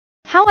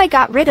How I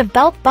got rid of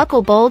belt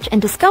buckle bulge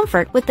and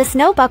discomfort with this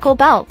no buckle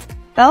belt.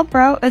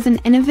 BeltBro is an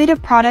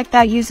innovative product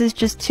that uses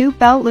just 2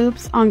 belt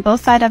loops on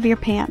both sides of your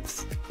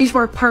pants. These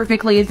work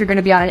perfectly if you're going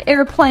to be on an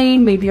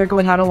airplane, maybe you're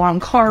going on a long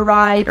car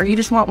ride, or you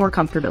just want more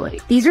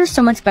comfortability. These are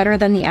so much better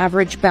than the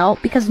average belt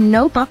because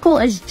no buckle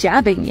is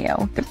jabbing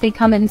you. They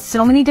come in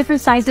so many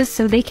different sizes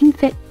so they can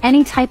fit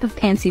any type of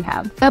pants you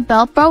have. The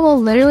BeltBro will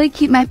literally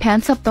keep my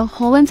pants up the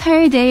whole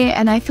entire day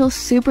and I feel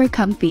super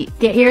comfy.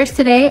 Get yours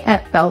today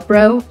at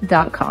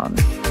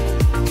BeltBro.com.